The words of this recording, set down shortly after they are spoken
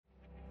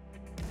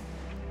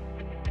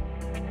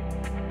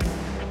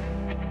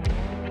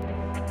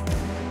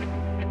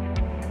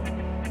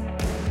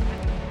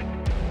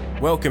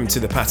Welcome to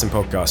the Pattern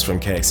Podcast from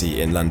KXE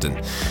in London.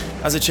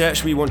 As a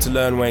church, we want to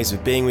learn ways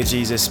of being with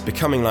Jesus,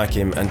 becoming like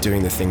him, and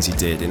doing the things he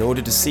did in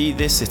order to see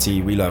this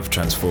city we love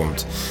transformed.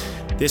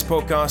 This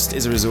podcast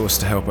is a resource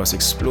to help us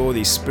explore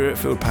these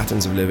spirit-filled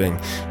patterns of living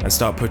and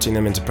start putting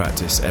them into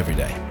practice every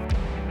day.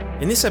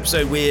 In this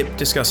episode, we're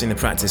discussing the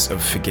practice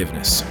of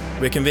forgiveness.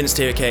 We're convinced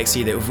here at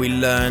KXE that if we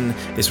learn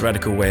this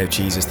radical way of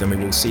Jesus, then we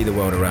will see the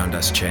world around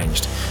us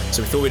changed.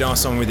 So we thought we'd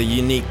ask someone with a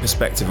unique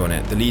perspective on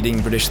it, the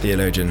leading British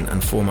theologian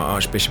and former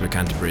Archbishop of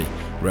Canterbury,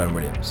 Rowan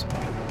Williams.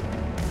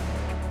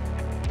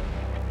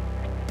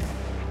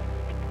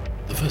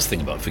 The first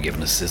thing about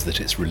forgiveness is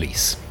that it's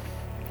release.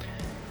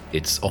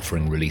 It's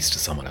offering release to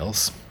someone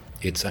else.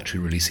 It's actually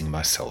releasing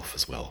myself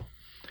as well.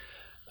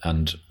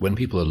 And when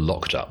people are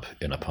locked up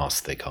in a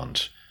past they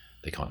can't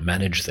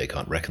manage, they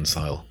can't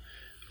reconcile,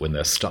 when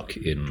they're stuck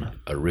in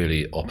a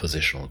really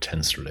oppositional,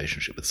 tense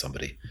relationship with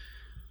somebody,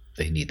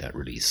 they need that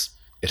release.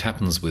 It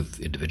happens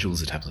with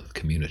individuals, it happens with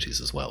communities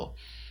as well.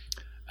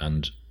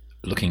 And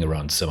looking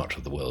around so much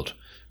of the world,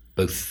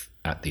 both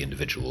at the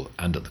individual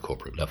and at the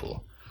corporate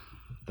level,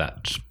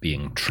 that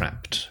being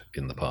trapped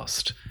in the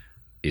past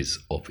is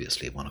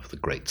obviously one of the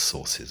great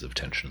sources of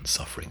tension and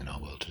suffering in our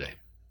world today.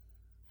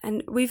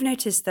 And we've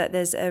noticed that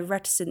there's a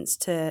reticence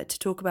to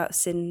talk about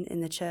sin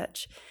in the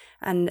church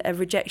and a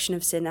rejection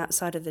of sin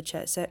outside of the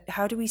church. So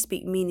how do we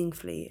speak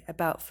meaningfully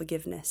about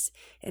forgiveness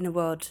in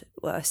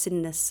a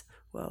sinless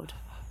world?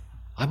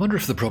 I wonder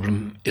if the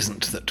problem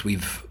isn't that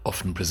we've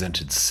often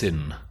presented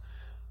sin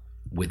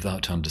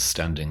without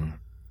understanding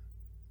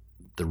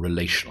the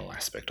relational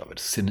aspect of it.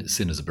 Sin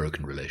is a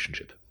broken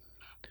relationship.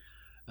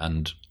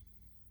 And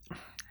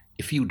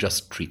if you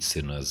just treat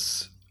sin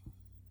as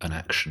an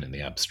action in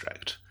the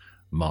abstract,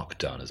 marked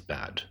down as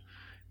bad,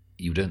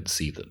 you don't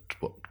see that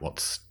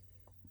what's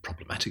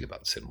problematic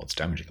about sin, what's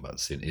damaging about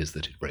sin, is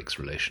that it breaks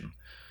relation.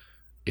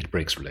 It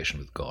breaks relation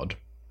with God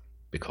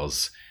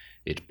because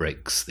it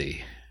breaks the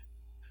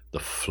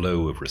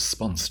flow of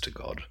response to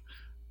God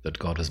that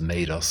God has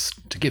made us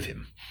to give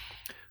him.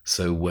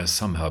 So we're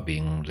somehow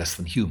being less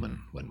than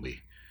human when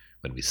we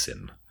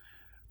sin.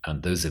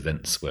 And those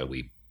events where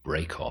we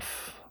break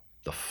off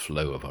the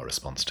flow of our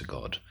response to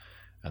God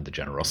and the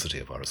generosity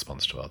of our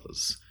response to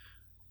others,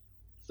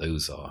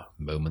 those are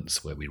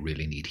moments where we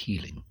really need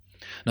healing.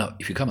 Now,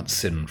 if you come at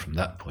sin from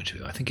that point of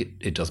view, I think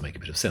it does make a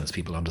bit of sense.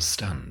 People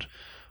understand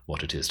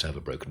what it is to have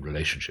a broken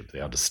relationship. They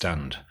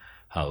understand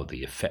how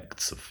the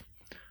effects of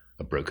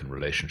a broken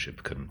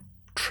relationship can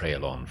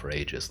trail on for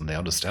ages. And they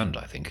understand,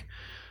 I think,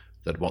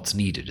 that what's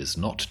needed is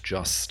not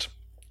just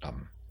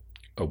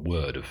a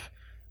word of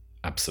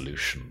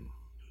absolution,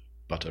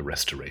 but a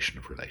restoration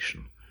of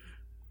relation.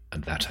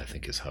 And that, I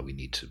think, is how we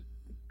need to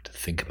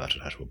think about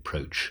it, how to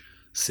approach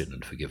sin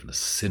and forgiveness.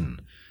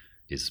 Sin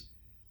is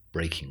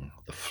breaking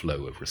the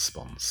flow of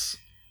response,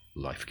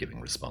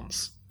 life-giving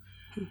response.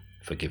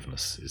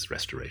 Forgiveness is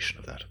restoration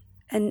of that.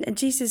 And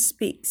Jesus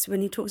speaks, when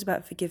he talks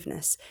about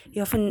forgiveness,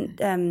 he often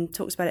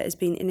talks about it as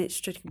being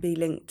inextricably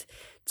linked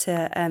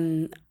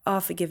to our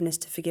forgiveness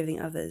to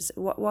forgiving others.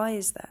 Why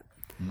is that?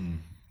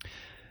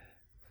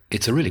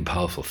 It's a really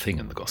powerful thing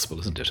in the gospel,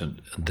 isn't it?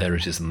 And there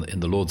it is in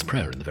the Lord's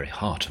Prayer, in the very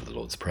heart of the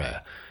Lord's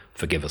Prayer.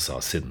 Forgive us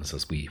our sins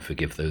as we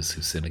forgive those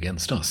who sin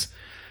against us.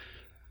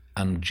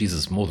 And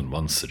Jesus more than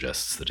once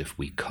suggests that if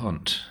we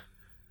can't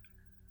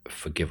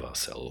forgive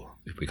ourselves,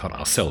 if we can't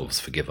ourselves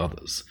forgive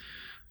others,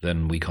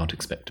 then we can't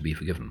expect to be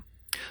forgiven.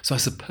 So I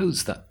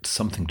suppose that's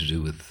something to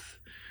do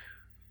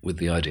with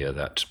the idea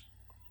that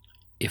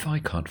if I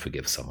can't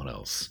forgive someone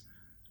else,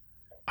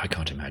 I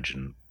can't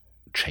imagine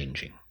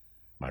changing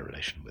my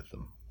relation with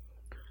them.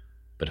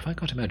 But if I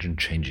can't imagine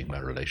changing my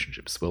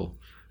relationships, well,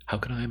 how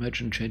can I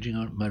imagine changing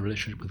my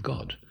relationship with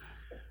God?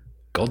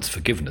 God's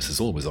forgiveness is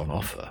always on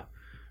offer.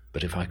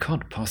 But if I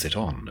can't pass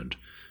on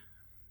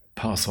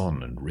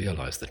and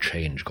realize the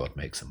change God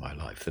makes in my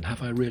life, then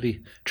have I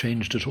really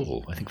changed at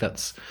all? I think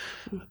that's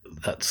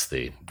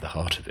the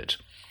heart of it.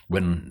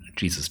 When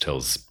Jesus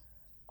tells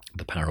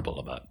the parable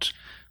about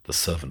the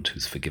servant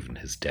who's forgiven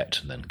his debt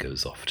and then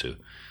goes off to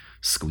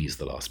squeeze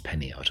the last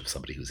penny out of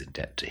somebody who's in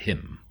debt to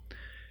him,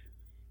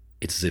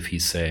 it's as if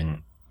he's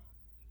saying,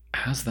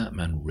 has that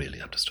man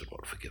really understood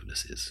what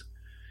forgiveness is?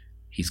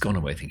 He's gone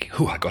away thinking,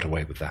 I got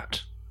away with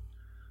that.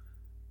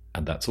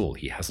 And that's all.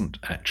 He hasn't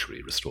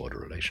actually restored a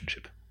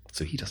relationship.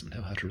 So he doesn't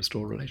know how to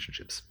restore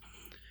relationships.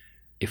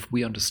 If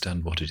we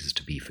understand what it is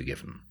to be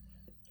forgiven,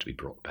 to be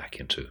brought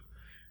back into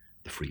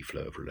the free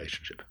flow of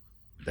relationship,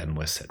 then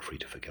we're set free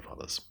to forgive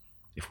others.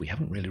 If we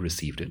haven't really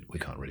received it, we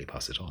can't really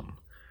pass it on.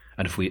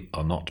 And if we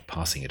are not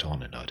passing it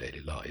on in our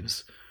daily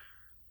lives,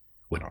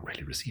 we're not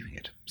really receiving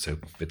it. So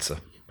it's a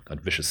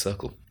vicious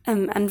circle.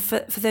 And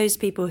for those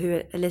people who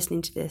are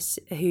listening to this,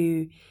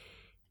 who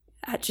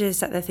actually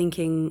sat there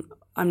thinking,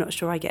 I'm not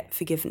sure I get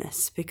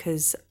forgiveness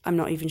because I'm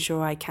not even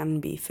sure I can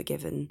be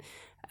forgiven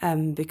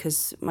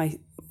because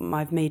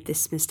I've made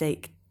this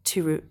mistake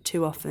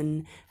too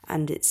often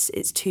and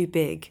it's too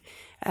big.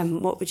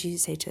 What would you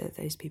say to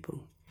those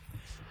people?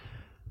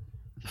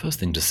 The first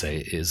thing to say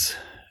is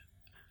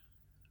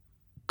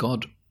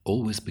God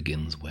always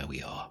begins where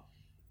we are.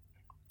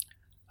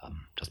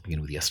 doesn't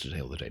begin with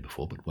yesterday or the day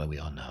before, but where we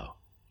are now.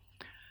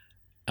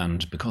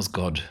 And because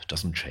God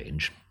doesn't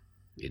change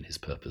in his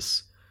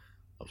purpose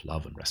of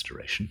love and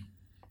restoration,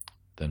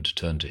 then to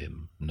turn to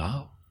him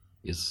now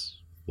is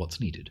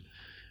what's needed.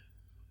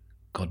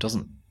 God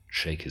doesn't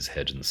shake his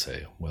head and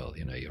say, well,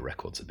 your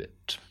record's a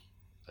bit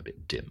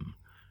dim.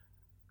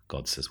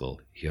 God says,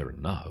 well, here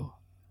and now,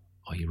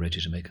 are you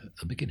ready to make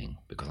a beginning?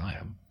 Because I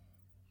am.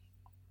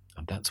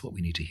 And that's what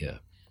we need to hear.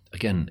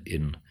 Again,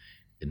 in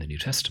the New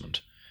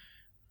Testament,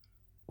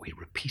 we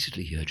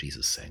repeatedly hear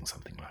Jesus saying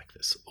something like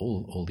this.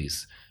 All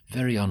these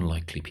very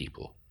unlikely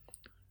people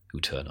who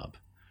turn up,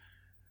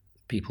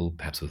 people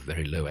perhaps with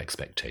very low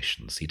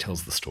expectations. He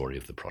tells the story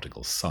of the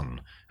prodigal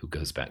son who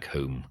goes back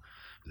home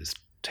with his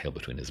tail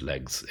between his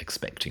legs,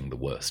 expecting the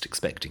worst,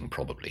 expecting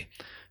probably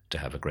to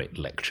have a great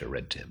lecture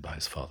read to him by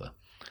his father.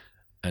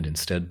 And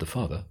instead the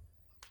father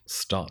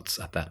starts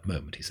at that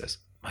moment, he says,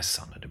 my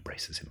son, and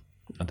embraces him.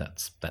 And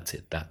that's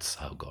it. That's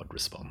how God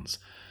responds.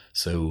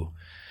 So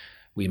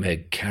we may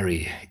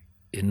carry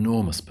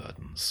enormous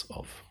burdens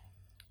of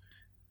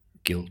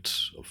guilt,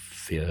 of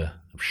fear,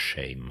 of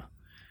shame.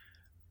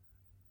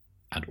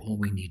 And all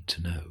we need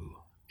to know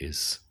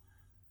is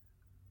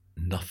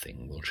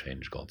nothing will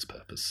change God's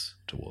purpose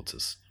towards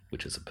us,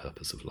 which is a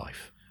purpose of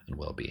life and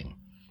well-being.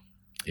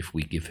 If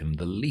we give him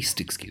the least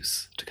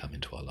excuse to come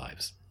into our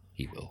lives,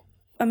 he will.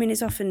 I mean,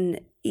 it's often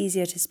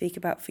easier to speak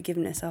about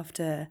forgiveness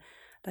after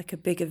like a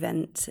big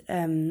event,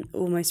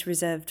 almost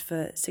reserved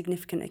for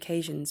significant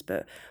occasions.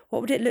 But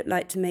what would it look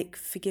like to make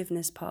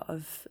forgiveness part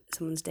of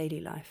someone's daily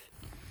life?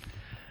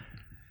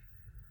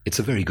 It's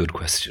a very good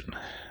question,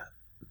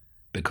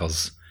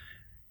 because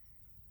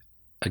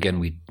again,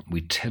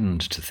 we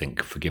tend to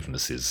think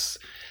forgiveness is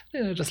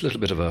just a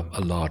little bit of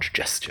a large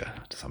gesture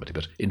to somebody.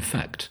 But in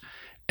fact,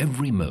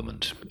 every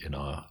moment in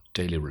our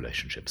daily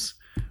relationships,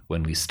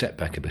 when we step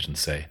back a bit and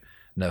say,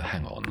 no,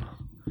 hang on,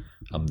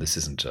 this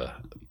isn't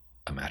a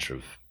matter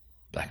of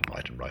black and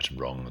white and right and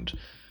wrong and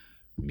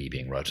me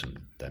being right and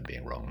them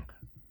being wrong.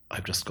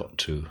 I've just got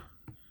to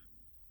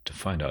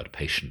find out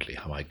patiently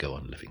how I go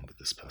on living with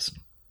this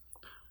person.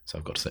 So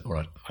I've got to say, all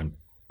right,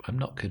 I'm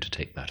not going to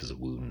take that as a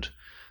wound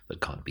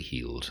that can't be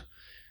healed.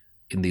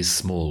 In these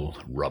small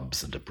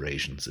rubs and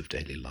abrasions of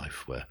daily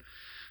life where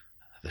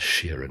the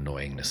sheer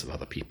annoyingness of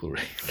other people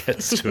really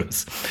gets to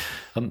us,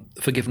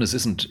 forgiveness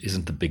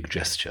isn't the big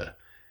gesture.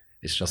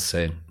 It's just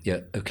saying,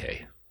 yeah,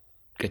 okay,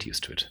 get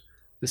used to it.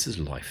 This is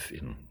life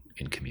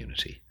in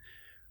community.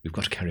 We've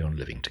got to carry on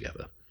living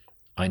together.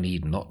 I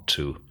need not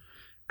to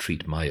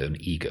treat my own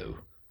ego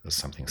as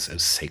something so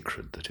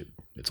sacred that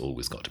it's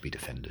always got to be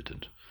defended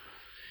and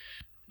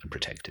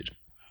protected.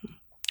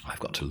 I've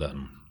got to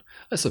learn,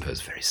 I suppose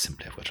very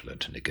simply, I've got to learn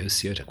to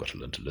negotiate, I've got to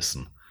learn to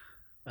listen.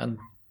 And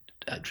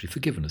actually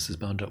forgiveness is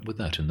bound up with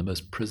that in the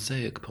most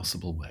prosaic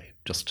possible way,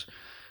 just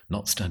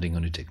not standing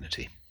on your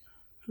dignity.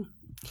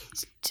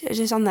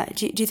 Just on that,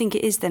 do you think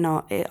it is then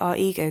our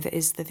ego that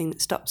is the thing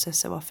that stops us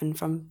so often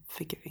from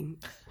forgiving?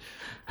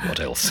 What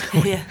else?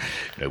 Yeah.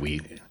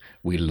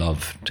 We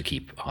love to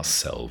keep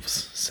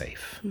ourselves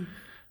safe.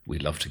 We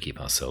love to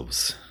keep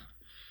ourselves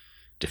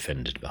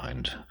defended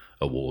behind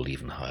a wall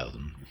even higher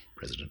than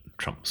President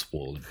Trump's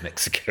wall in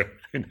Mexico.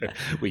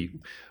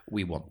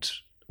 We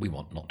want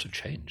not to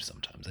change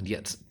sometimes, and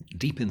yet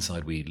deep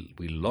inside we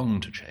long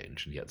to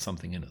change, and yet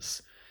something in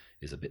us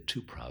is a bit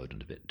too proud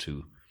and a bit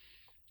too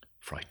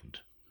frightened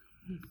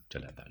to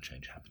let that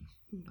change happen.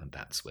 And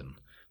that's when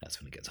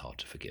it gets hard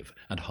to forgive,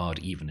 and hard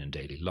even in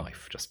daily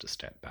life, just to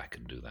step back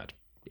and do that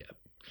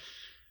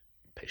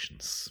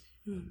patience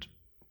and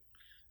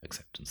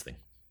acceptance thing.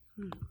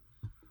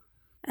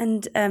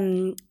 And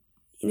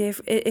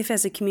if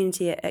as a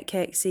community at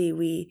KXC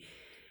we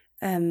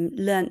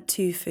learnt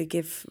to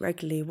forgive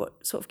regularly,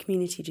 what sort of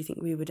community do you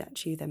think we would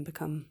actually then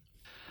become?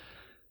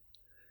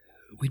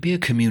 We'd be a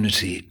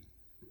community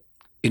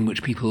in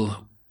which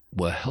people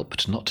were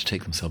helped not to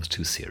take themselves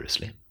too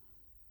seriously,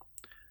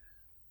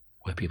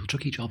 where people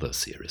took each other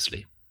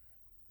seriously,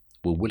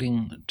 were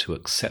willing to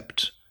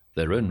accept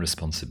their own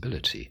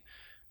responsibility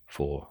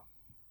for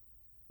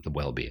the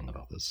well-being of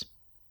others,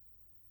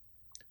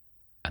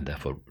 and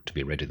therefore to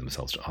be ready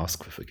themselves to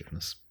ask for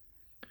forgiveness.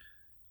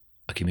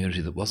 A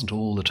community that wasn't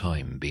all the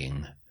time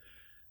being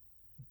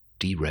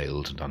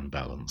derailed and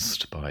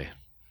unbalanced by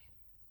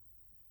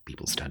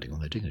people standing on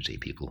their dignity,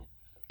 people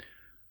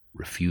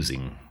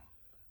refusing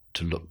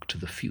to look to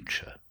the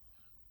future.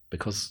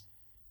 Because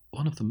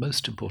one of the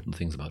most important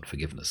things about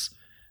forgiveness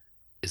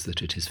is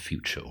that it is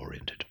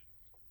future-oriented.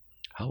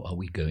 How are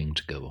we going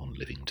to go on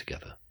living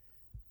together?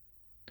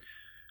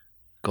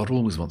 God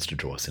always wants to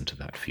draw us into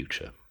that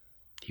future.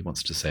 He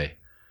wants to say,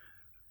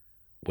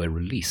 we're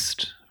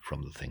released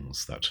from the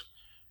things that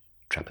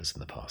trap us in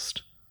the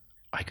past.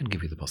 I can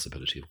give you the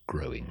possibility of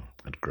growing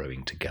and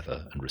growing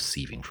together and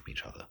receiving from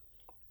each other.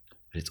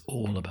 And it's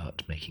all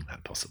about making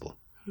that possible.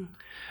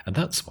 And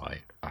that's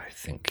why I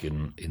think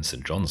in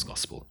St. John's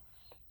Gospel,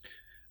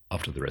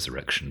 after the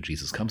resurrection,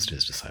 Jesus comes to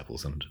his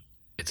disciples and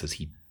it says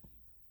he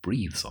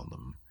breathes on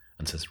them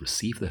and says,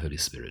 receive the Holy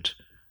Spirit.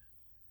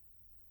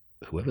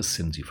 whoever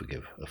sins you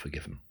forgive are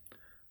forgiven.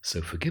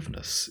 So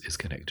forgiveness is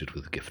connected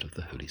with the gift of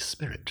the Holy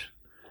Spirit.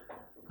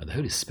 And the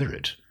Holy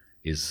Spirit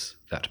is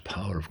that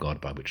power of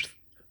God by which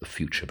the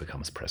future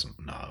becomes present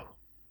now.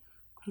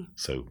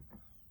 So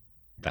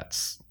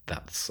that's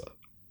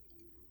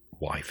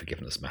why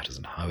forgiveness matters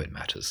and how it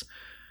matters,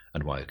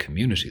 and why a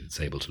community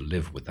that's able to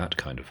live with that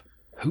kind of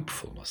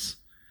hopefulness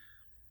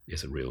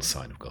is a real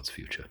sign of God's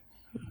future.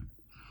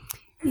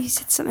 You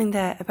said something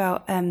there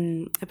about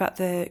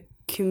the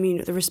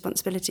community, the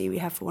responsibility we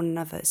have for one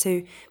another.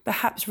 So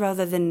perhaps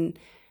rather than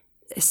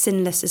a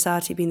sinless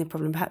society being the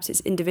problem, perhaps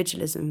it's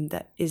individualism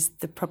that is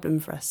the problem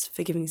for us,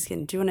 forgiving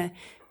sin. Do you want to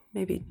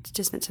maybe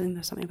just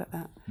mention something about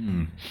that?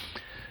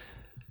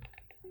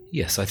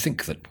 Yes, I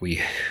think that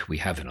we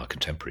have in our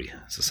contemporary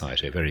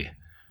society a very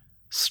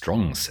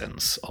strong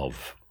sense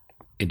of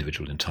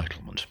individual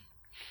entitlement.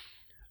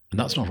 And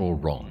that's not all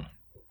wrong.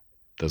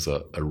 There's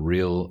a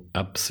real,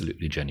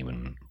 absolutely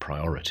genuine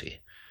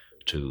priority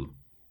to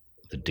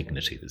the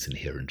dignity that's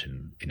inherent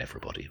in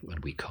everybody, and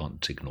we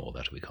can't ignore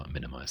that, we can't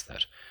minimize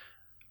that.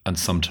 And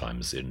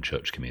sometimes in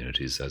church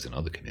communities, as in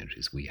other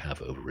communities, we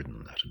have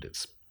overridden that, and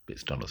it's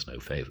done us no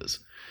favours.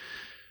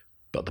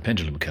 But the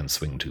pendulum can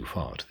swing too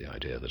far to the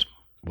idea that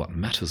what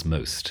matters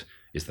most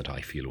is that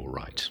I feel all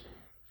right.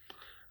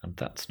 And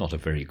that's not a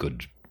very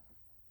good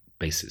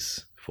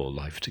basis for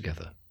life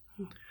together.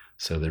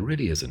 So there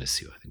really is an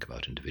issue, I think,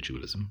 about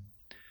individualism.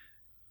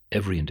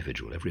 Every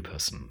individual, every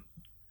person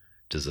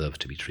deserves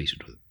to be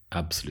treated with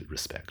absolute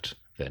respect.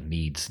 Their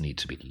needs need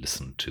to be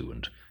listened to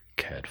and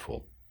cared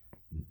for.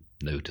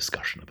 No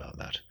discussion about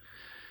that.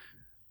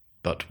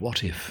 But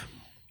what if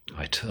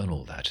I turn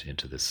all that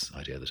into this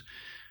idea that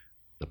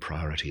the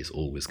priority is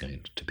always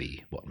going to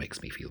be what makes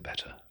me feel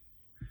better?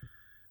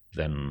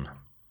 Then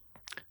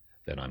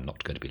I'm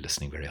not going to be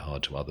listening very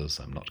hard to others.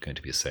 I'm not going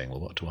to be saying, well,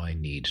 what do I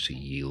need to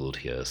yield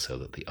here so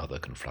that the other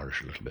can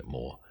flourish a little bit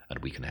more and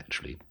we can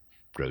actually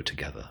grow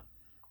together?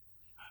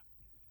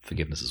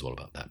 Forgiveness is all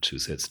about that too.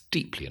 So it's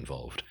deeply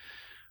involved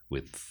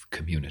with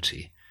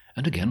community.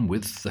 And again,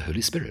 with the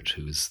Holy Spirit,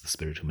 who is the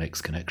Spirit who makes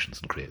connections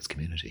and creates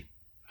community.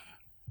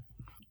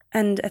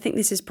 And I think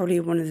this is probably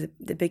one of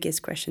the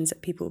biggest questions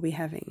that people will be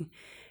having,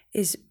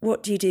 is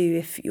what do you do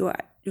if you're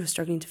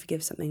struggling to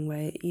forgive something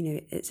where,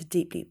 it's a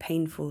deeply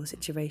painful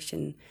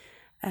situation?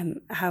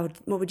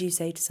 What would you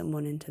say to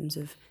someone in terms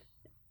of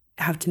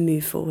how to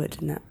move forward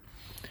in that?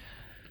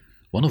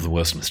 One of the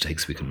worst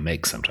mistakes we can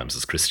make sometimes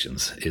as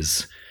Christians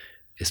is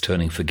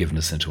turning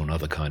forgiveness into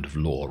another kind of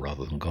law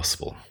rather than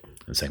gospel,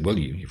 and saying, well,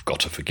 you've got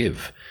to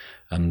forgive.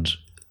 And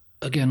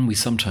again, we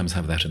sometimes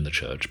have that in the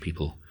church,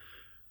 people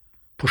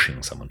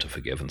pushing someone to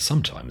forgive, and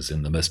sometimes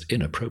in the most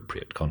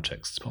inappropriate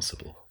contexts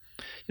possible.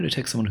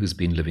 Take someone who's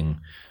been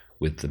living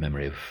with the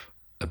memory of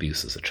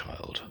abuse as a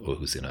child, or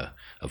who's in a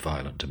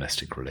violent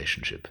domestic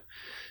relationship.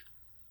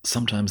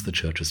 Sometimes the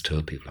church has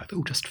told people like,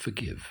 oh, just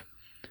forgive.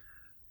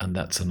 And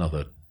that's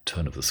another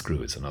turn of the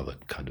screw, it's another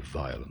kind of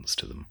violence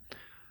to them.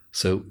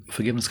 So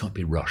forgiveness can't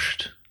be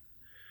rushed.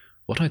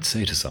 What I'd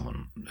say to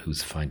someone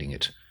who's finding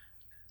it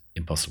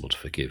impossible to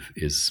forgive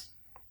is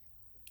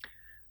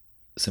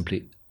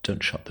simply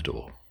don't shut the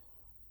door.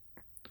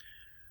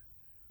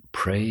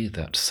 Pray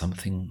that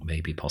something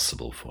may be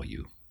possible for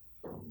you,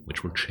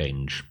 which will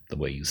change the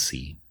way you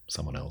see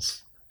someone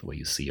else, the way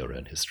you see your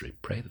own history.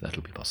 Pray that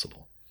that'll be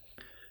possible.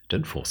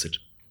 Don't force it.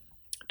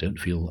 Don't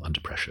feel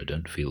under pressure.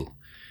 Don't feel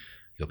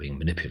you're being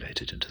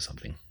manipulated into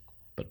something.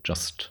 But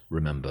just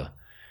remember,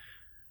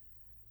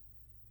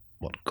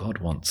 what God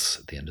wants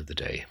at the end of the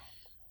day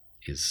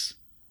is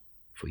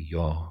for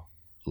your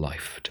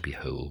life to be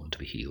whole and to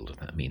be healed. And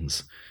that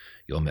means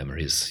your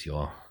memories,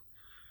 your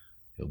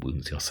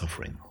wounds, your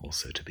suffering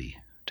also to be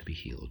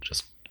healed.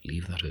 Just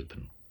leave that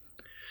open.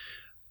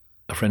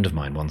 A friend of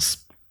mine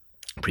once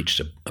preached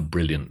a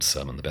brilliant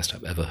sermon, the best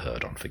I've ever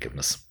heard, on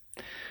forgiveness,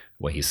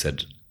 where he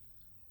said,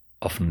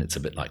 often it's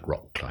a bit like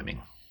rock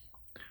climbing.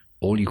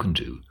 All you can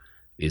do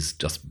is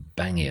just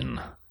bang in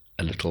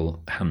a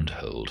little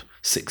handhold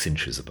 6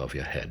 inches above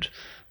your head.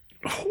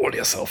 Haul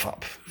yourself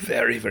up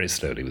very, very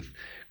slowly with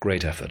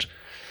great effort.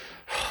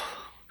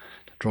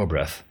 Draw a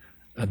breath,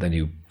 and then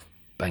you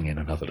bang in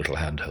another little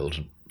handhold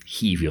and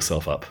heave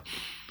yourself up.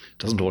 It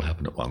doesn't all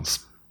happen at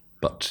once,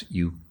 but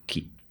you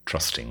keep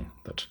trusting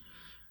that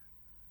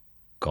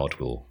God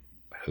will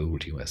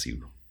hold you as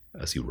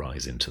you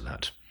rise into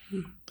that.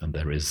 And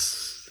there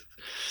is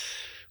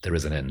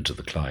an end to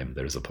the climb.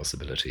 There is a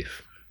possibility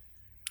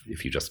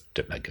if you just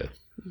don't let go.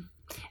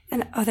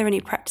 And are there any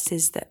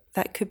practices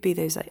that could be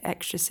those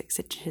extra 6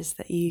 inches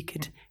that you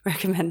could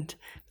recommend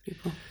for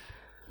people?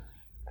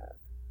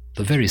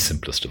 The very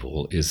simplest of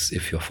all is,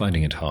 if you're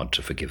finding it hard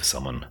to forgive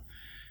someone,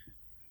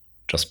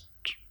 just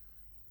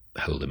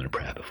hold them in a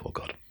prayer before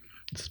God.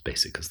 It's as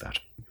basic as that.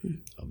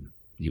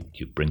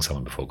 You bring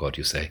someone before God,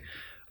 you say,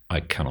 I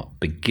cannot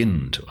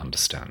begin to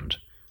understand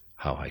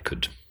how I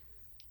could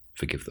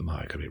forgive them, how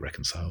I could be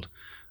reconciled.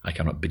 I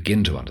cannot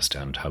begin to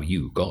understand how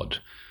you, God,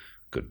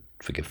 could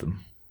forgive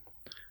them,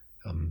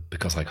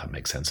 because I can't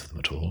make sense of them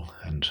at all,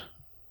 and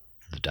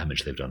the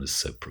damage they've done is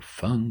so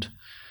profound.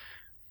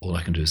 all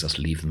I can do is just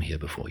leave them here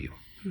before you.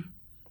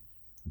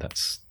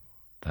 That's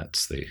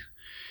the,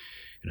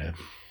 the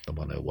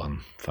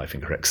 101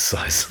 5-finger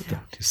exercise that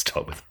you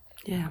start with.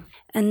 Yeah.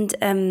 And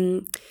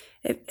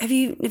have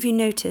you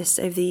noticed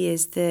over the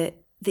years the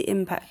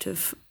impact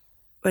of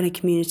when a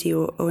community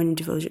or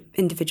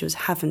individuals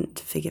haven't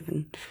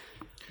forgiven?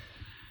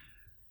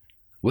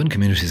 When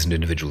communities and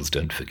individuals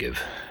don't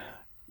forgive,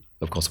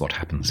 of course what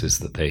happens is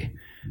that they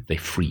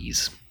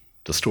freeze.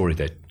 The story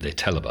they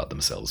tell about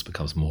themselves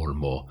becomes more and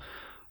more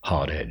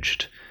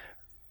hard-edged,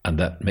 and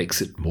that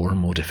makes it more and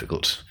more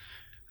difficult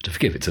to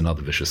forgive. It's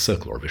another vicious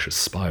circle or a vicious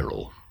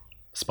spiral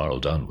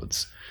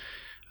downwards.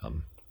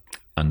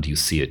 And you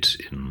see it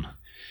in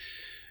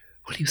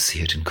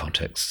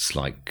contexts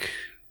like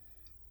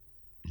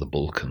the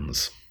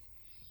Balkans,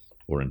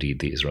 or indeed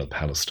the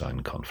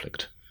Israel-Palestine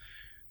conflict.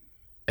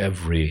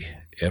 Every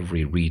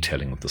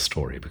retelling of the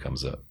story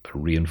becomes a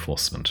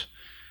reinforcement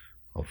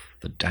of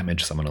the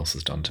damage someone else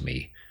has done to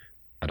me,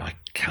 and I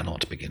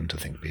cannot begin to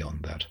think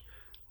beyond that.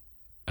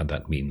 And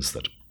that means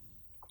that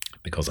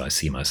because I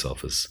see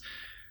myself as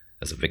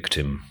a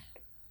victim,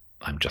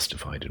 I'm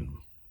justified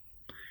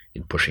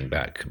in pushing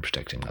back and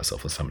protecting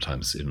myself, and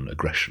sometimes in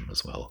aggression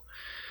as well.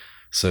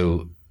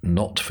 So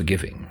not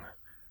forgiving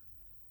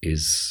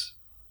is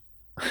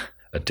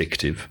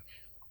addictive,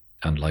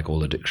 and like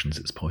all addictions,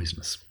 it's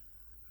poisonous.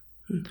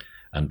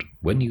 And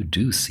when you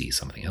do see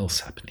something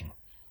else happening,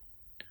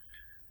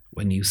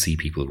 when you see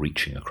people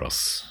reaching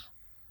across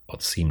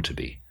what seem to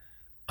be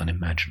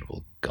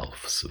unimaginable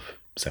gulfs of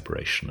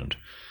separation and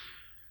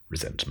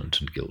resentment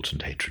and guilt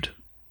and hatred,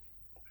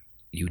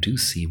 you do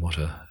see what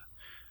a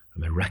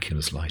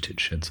miraculous light it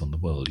sheds on the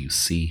world. You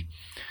see,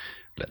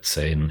 let's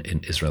say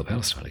in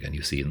Israel-Palestine again,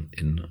 you see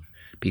in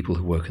people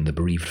who work in the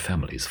Bereaved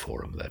Families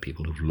Forum, they're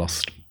people who've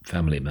lost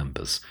family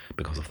members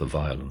because of the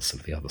violence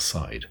of the other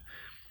side.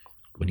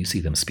 When you see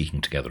them speaking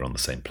together on the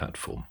same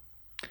platform,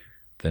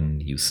 then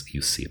you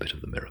see a bit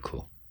of the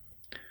miracle.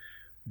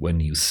 When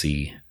you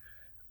see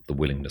the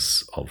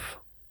willingness of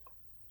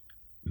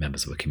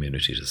members of a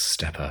community to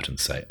step out and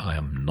say, I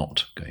am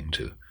not going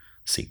to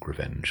seek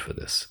revenge for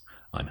this.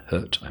 I'm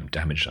hurt, I'm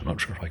damaged, I'm not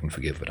sure if I can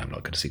forgive, but I'm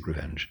not going to seek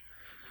revenge.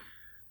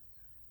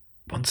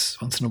 Once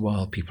in a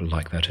while, people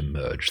like that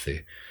emerge.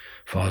 The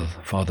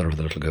father of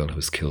the little girl who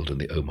was killed in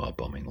the Omar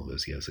bombing all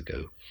those years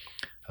ago.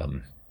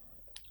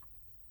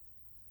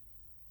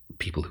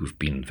 People who've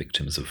been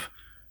victims of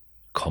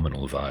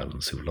communal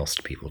violence, who've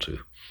lost people to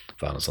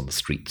violence on the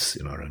streets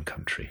in our own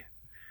country.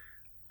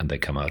 And they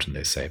come out and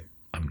they say,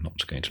 I'm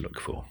not going to look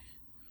for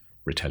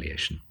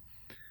retaliation.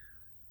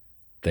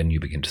 Then you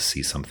begin to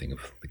see something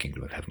of the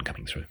kingdom of heaven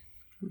coming through.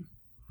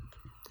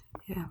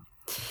 Yeah.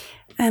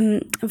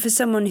 And for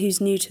someone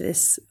who's new to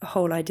this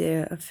whole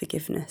idea of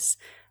forgiveness,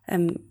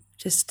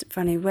 just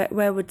funny,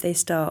 where would they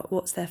start?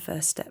 What's their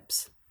first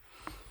steps?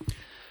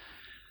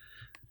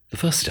 The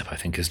first step, I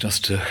think, is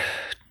just to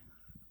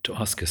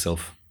ask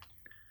yourself,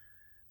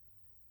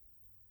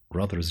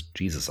 rather as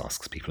Jesus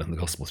asks people in the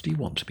Gospels, do you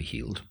want to be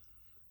healed?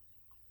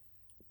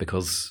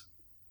 Because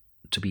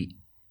to be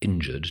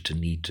injured, to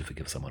need to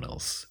forgive someone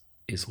else,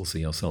 is also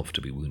yourself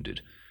to be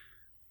wounded.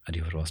 And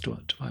you have to ask, do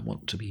I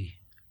want to be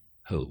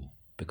whole?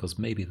 Because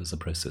maybe there's a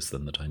process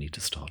then that I need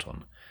to start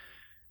on.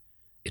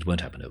 It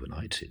won't happen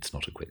overnight. It's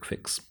not a quick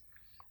fix.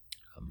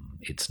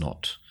 It's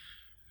not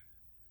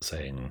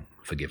saying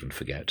forgive and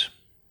forget.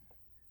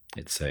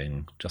 It's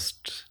saying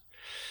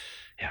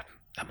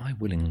am I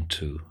willing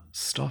to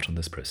start on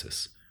this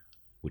process,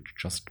 which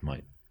just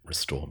might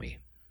restore me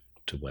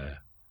to where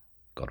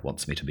God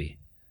wants me to be,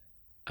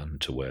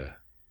 and to where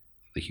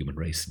the human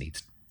race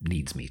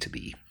needs me to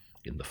be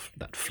in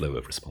that flow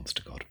of response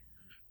to God.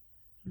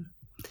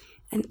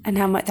 And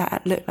how might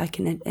that look like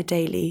in a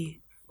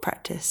daily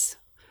practice?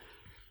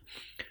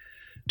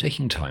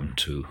 Taking time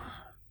to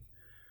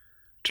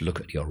look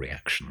at your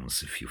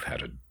reactions. If you've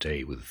had a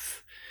day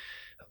with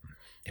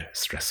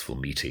stressful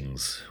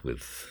meetings,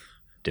 with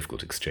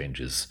difficult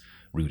exchanges,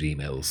 rude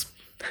emails,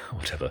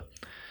 whatever,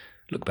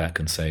 look back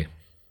and say,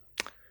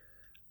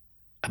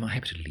 am I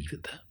happy to leave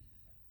it there?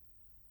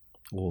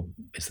 Or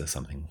is there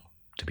something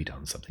to be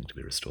done, something to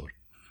be restored?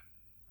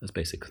 As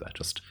basic as that,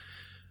 just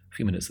a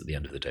few minutes at the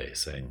end of the day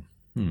saying,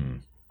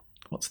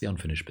 what's the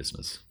unfinished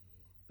business?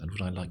 And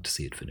would I like to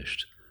see it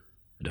finished?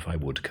 And if I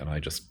would, can I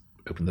just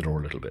open the door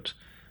a little bit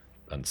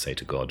and say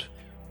to God,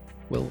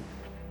 well,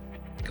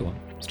 go on,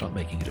 start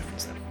making a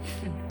difference then.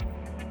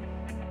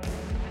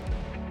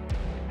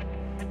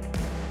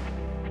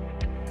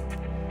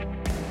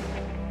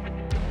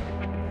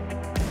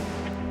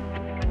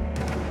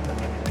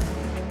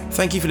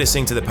 Thank you for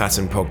listening to the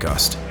Pattern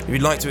Podcast. If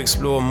you'd like to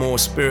explore more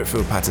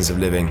spirit-filled patterns of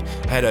living,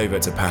 head over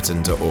to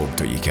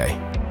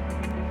pattern.org.uk.